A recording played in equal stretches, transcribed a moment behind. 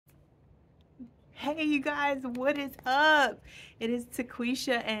Hey you guys, what is up? It is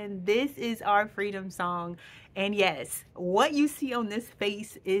Taquisha and this is our freedom song. And yes, what you see on this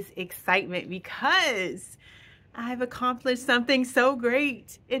face is excitement because I've accomplished something so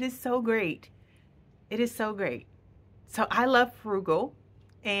great. It is so great. It is so great. So I love frugal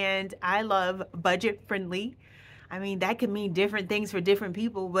and I love budget friendly. I mean, that could mean different things for different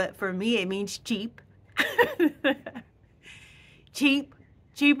people, but for me it means cheap.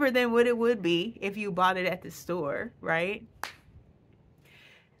 Cheaper than what it would be if you bought it at the store, right?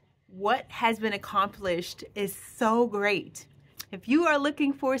 What has been accomplished is so great. If you are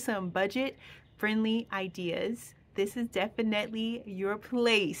looking for some budget-friendly ideas, this is definitely your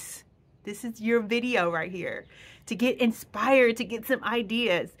place. This is your video right here to get inspired, to get some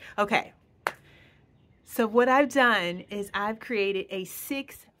ideas. Okay, so what I've done is I've created a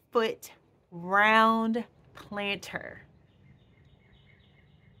 6-foot round planter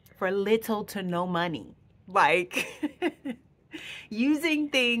for little to no money, like using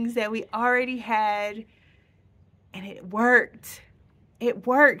things that we already had, and it worked. It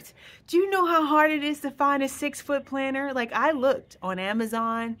worked. Do you know how hard it is to find a 6-foot planter? Like, I looked on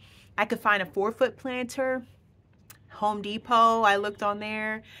Amazon, I could find a 4-foot planter. Home Depot, I looked on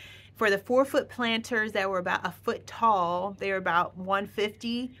there. For the 4-foot planters that were about a foot tall, they were about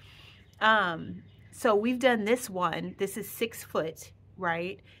 $150. So we've done this one. This is 6 foot,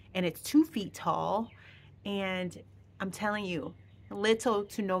 right? And it's 2 feet tall. And I'm telling you, little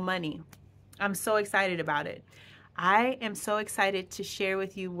to no money. I'm so excited about it. I am so excited to share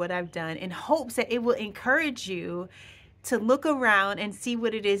with you what I've done in hopes that it will encourage you to look around and see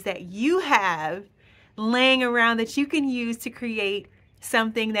what it is that you have laying around that you can use to create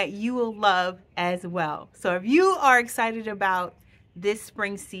something that you will love as well. So if you are excited about this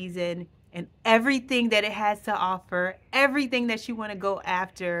spring season and everything that it has to offer, everything that you want to go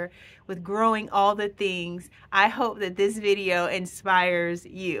after with growing all the things, I hope that this video inspires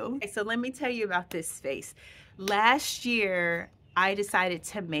you. Okay, so let me tell you about this space. Last year, I decided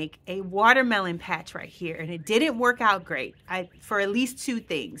to make a watermelon patch right here, and it didn't work out great for at least 2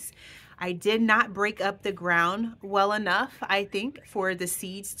 things. I did not break up the ground well enough, I think, for the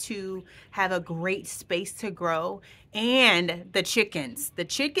seeds to have a great space to grow. And the chickens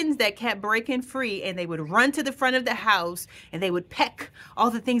that kept breaking free, and they would run to the front of the house and they would peck all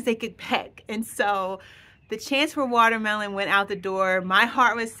the things they could peck. And so the chance for watermelon went out the door. My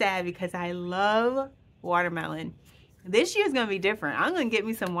heart was sad because I love watermelon. This year's gonna be different. I'm gonna get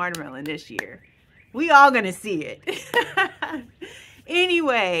me some watermelon this year. We all gonna see it.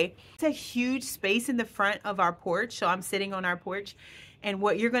 Anyway, it's a huge space in the front of our porch. So I'm sitting on our porch, and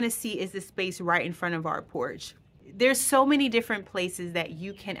what you're going to see is the space right in front of our porch. There's so many different places that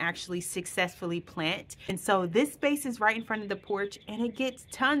you can actually successfully plant. And so this space is right in front of the porch, and it gets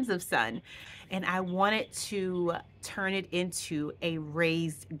tons of sun. And I wanted to turn it into a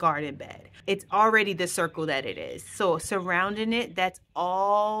raised garden bed. It's already the circle that it is. So surrounding it, that's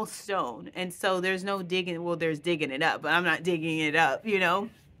all stone. And so there's no digging. Well, there's digging it up, but I'm not digging it up, you know,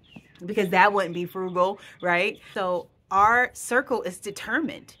 because that wouldn't be frugal, right? So our circle is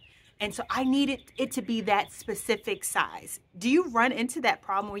determined. And so I needed it to be that specific size. Do you run into that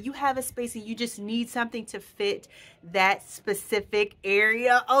problem where you have a space and you just need something to fit that specific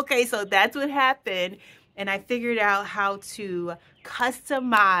area? Okay, so that's what happened. And I figured out how to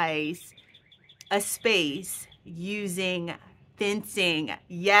customize a space using fencing.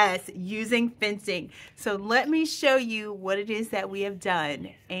 Yes, using fencing. So let me show you what it is that we have done.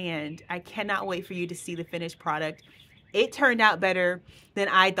 And I cannot wait for you to see the finished product. It turned out better than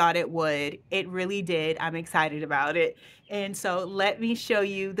I thought it would. It really did. I'm excited about it. And so let me show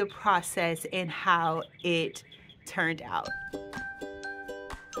you the process and how it turned out.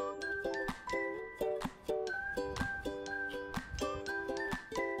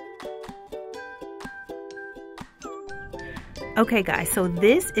 Okay guys, so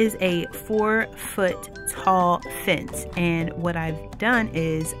this is a 4-foot tall fence, and what I've done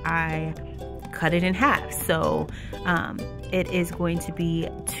is I cut it in half. So it is going to be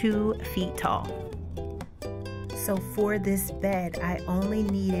 2 feet tall. So for this bed, I only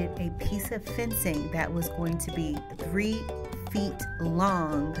needed a piece of fencing that was going to be 3 feet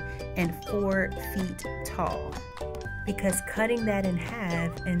long and 4 feet tall. Because cutting that in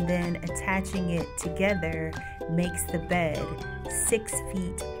half and then attaching it together makes the bed 6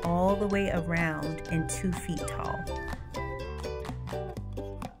 feet all the way around and 2 feet tall.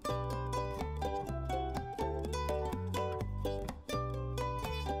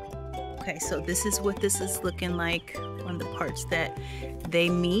 Okay, so this is what this is looking like on the parts that they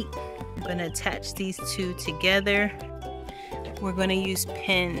meet. I'm going to attach these two together. We're going to use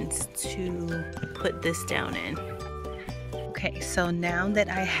pins to put this down in. Okay, so now that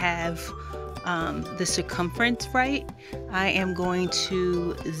I have the circumference right, I am going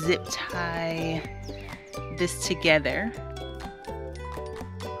to zip tie this together.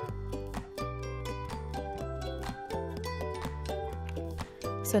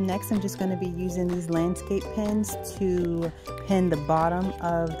 So next I'm just going to be using these landscape pins to pin the bottom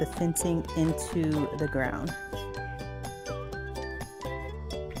of the fencing into the ground.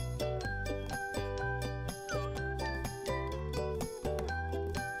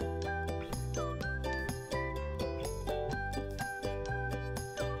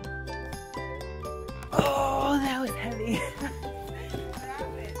 Oh, that was heavy.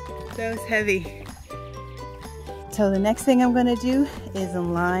 That was heavy. So the next thing I'm going to do is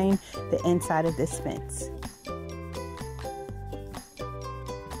align the inside of this fence.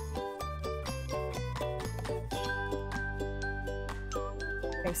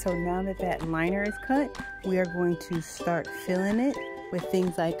 Okay, so now that that liner is cut, we are going to start filling it with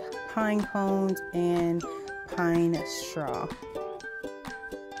things like pine cones and pine straw.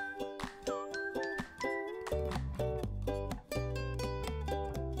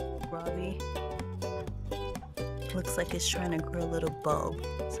 Robbie looks like it's trying to grow a little bulb,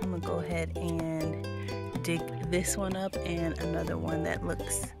 so I'm gonna go ahead and dig this one up and another one that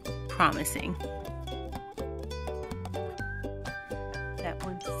looks promising. That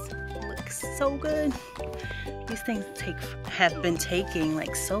one looks so good. These things have been taking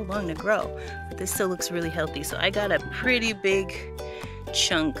like so long to grow, but this still looks really healthy. So I got a pretty big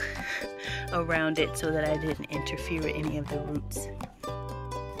chunk around it so that I didn't interfere with any of the roots.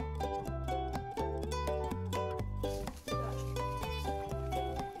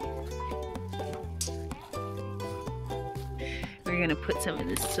 We're gonna put some of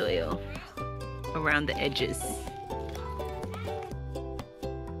this soil around the edges.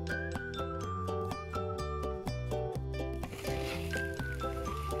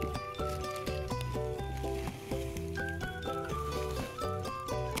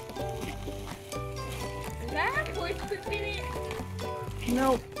 Is that a horse poop in it?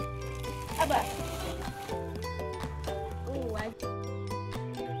 Nope. Abba. Ooh,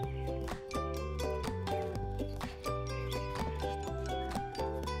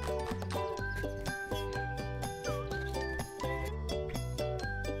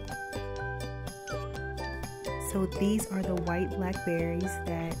 So these are the white blackberries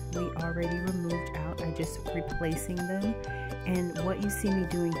that we already removed out. I'm just replacing them. And what you see me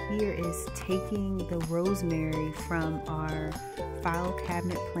doing here is taking the rosemary from our file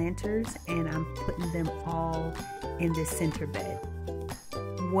cabinet planters and I'm putting them all in this center bed.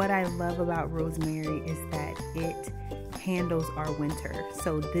 What I love about rosemary is that it handles our winter.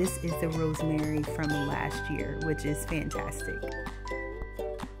 So this is the rosemary from last year, which is fantastic.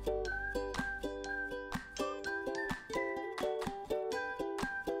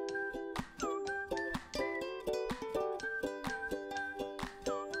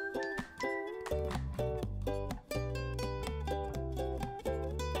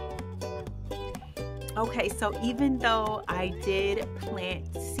 Okay, so even though I did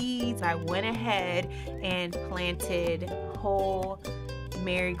plant seeds, I went ahead and planted whole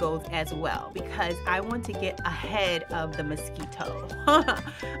marigolds as well because I want to get ahead of the mosquito.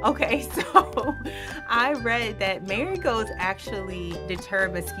 Okay, so I read that marigolds actually deter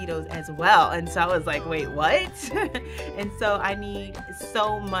mosquitoes as well, and so I was like, wait, what? And so I need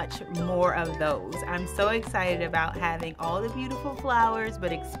so much more of those. I'm so excited about having all the beautiful flowers,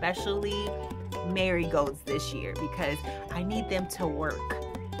 but especially marigolds this year because I need them to work.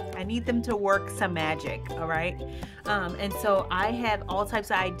 I need them to work some magic, all right? And so I have all types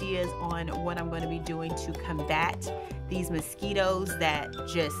of ideas on what I'm going to be doing to combat these mosquitoes that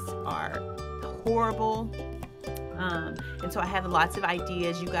just are horrible. And so I have lots of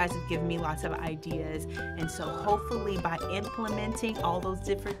ideas. You guys have given me lots of ideas. And so hopefully by implementing all those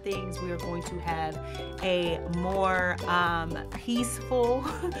different things, we are going to have a more peaceful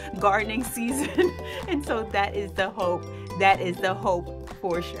gardening season. And so that is the hope. That is the hope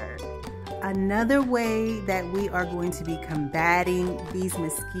for sure. Another way that we are going to be combating these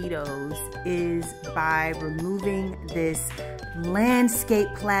mosquitoes is by removing this landscape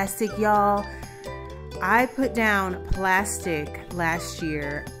plastic, y'all. I put down plastic last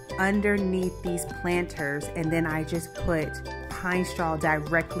year underneath these planters and then I just put pine straw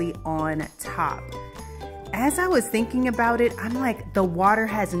directly on top. As I was thinking about it, I'm like, the water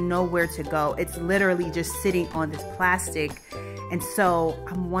has nowhere to go. It's literally just sitting on this plastic. And so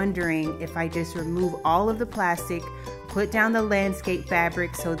I'm wondering if I just remove all of the plastic, put down the landscape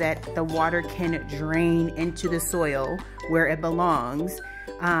fabric so that the water can drain into the soil where it belongs.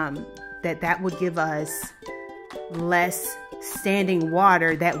 that would give us less standing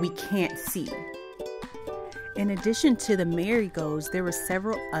water that we can't see. In addition to the marigolds, there were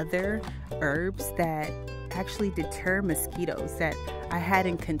several other herbs that actually deter mosquitoes that I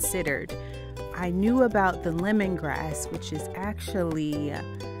hadn't considered. I knew about the lemongrass, which is actually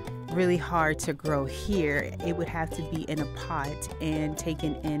really hard to grow here. It would have to be in a pot and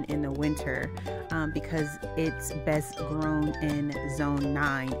taken in the winter because it's best grown in zone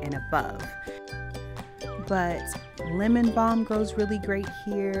 9 and above. But lemon balm grows really great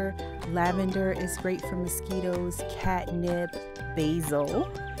here. Lavender is great for mosquitoes. Catnip,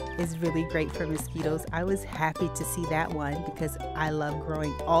 basil is really great for mosquitoes. I was happy to see that one because I love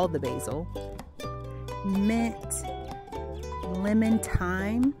growing all the basil. Mint, lemon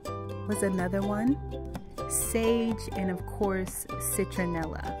thyme was another one. Sage, and of course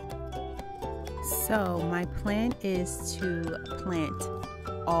citronella. So my plan is to plant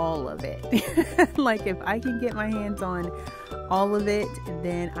all of it. Like if I can get my hands on all of it,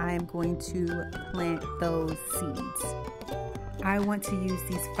 then I am going to plant those seeds. I want to use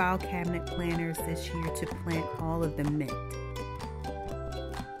these file cabinet planters this year to plant all of the mint.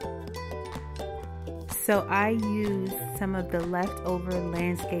 So I used some of the leftover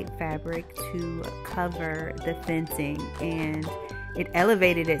landscape fabric to cover the fencing, and it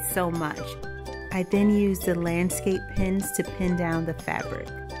elevated it so much. I then used the landscape pins to pin down the fabric.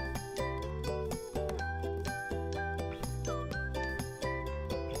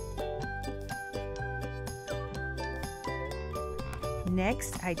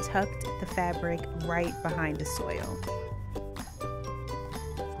 Next, I tucked the fabric right behind the soil.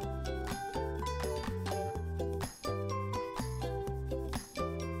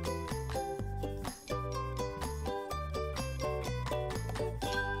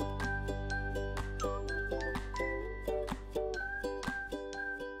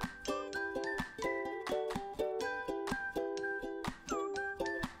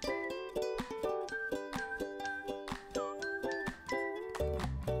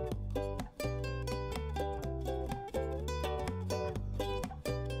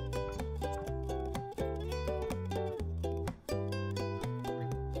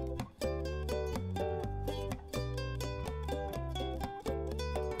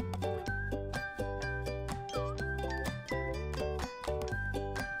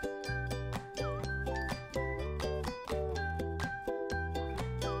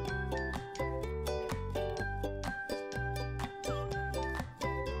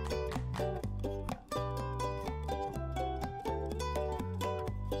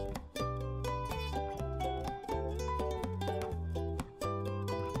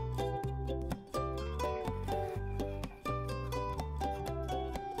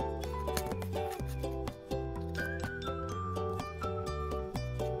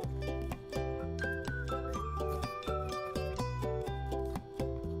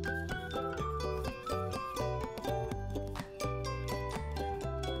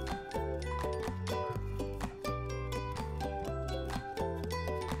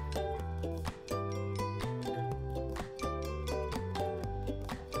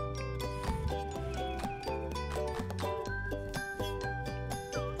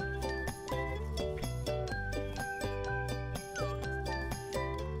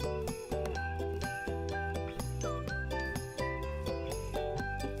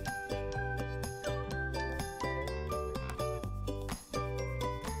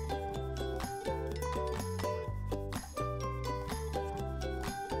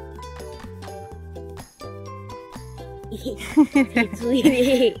 It's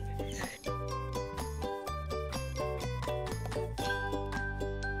leaving.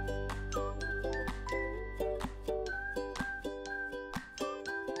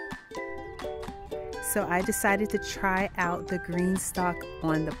 So I decided to try out the green stalk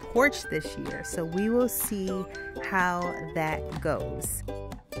on the porch this year. So we will see how that goes.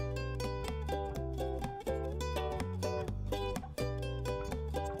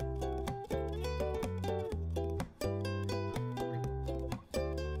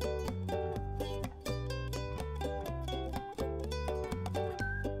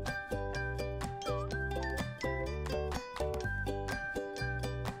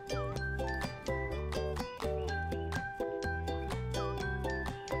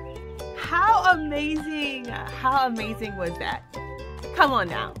 How amazing was that? Come on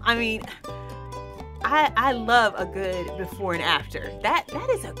now. I mean, I love a good before and after. That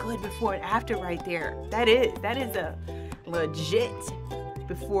is a good before and after right there. That is a legit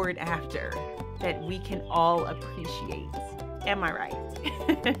before and after that we can all appreciate. Am I right?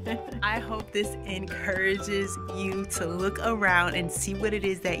 I hope this encourages you to look around and see what it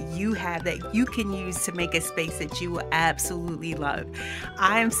is that you have that you can use to make a space that you will absolutely love.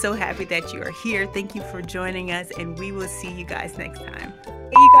 I am so happy that you are here. Thank you for joining us, and we will see you guys next time.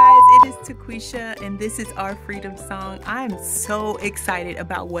 Hey you guys, it is Taquisha, and this is our freedom song. I'm so excited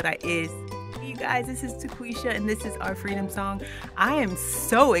about what it is. You guys, this is Taquisha, and this is our freedom song. I am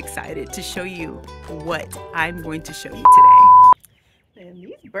so excited to show you what I'm going to show you today. And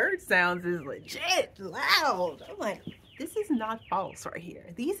these bird sounds is legit loud. I'm like, this is not false right here.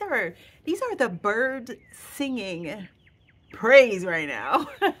 These are the birds singing praise right now.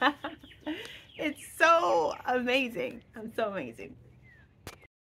 It's so amazing. I'm so amazing.